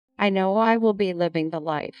I know I will be living the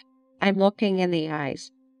life. I'm looking in the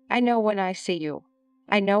eyes. I know when I see you.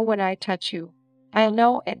 I know when I touch you. I'll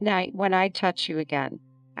know at night when I touch you again.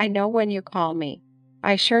 I know when you call me.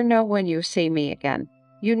 I sure know when you see me again.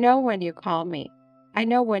 You know when you call me. I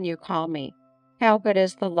know when you call me. How good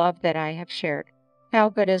is the love that I have shared. How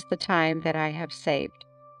good is the time that I have saved.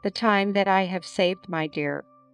 The time that I have saved, my dear.